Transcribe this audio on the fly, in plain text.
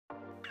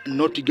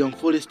Nottingham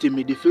Forest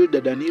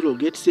midfielder Danilo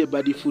gets a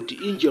bad foot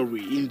injury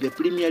in the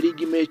Premier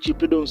League match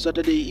played on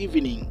Saturday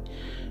evening.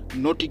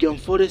 Nottingham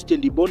Forest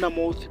and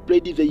Bournemouth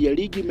played their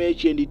league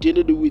match and it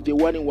ended with a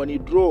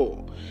 1-1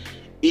 draw.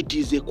 It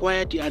is a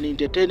quiet and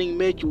entertaining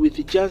match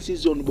with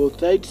chances on both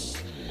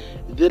sides.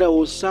 There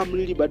was some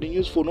really bad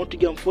news for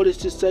Nottingham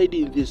Forest side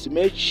in this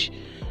match.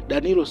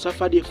 Danilo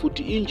suffered a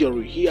foot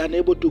injury. He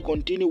unable to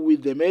continue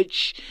with the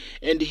match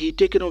and he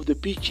taken off the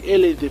pitch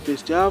early in the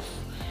first half.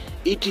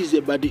 It is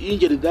a bad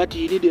injury that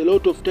he need a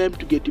lot of time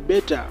to get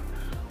better.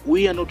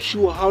 We are not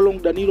sure how long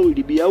Danilo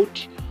will be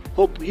out.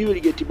 Hope he will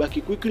get back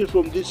quickly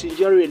from this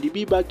injury and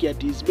be back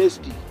at his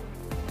best.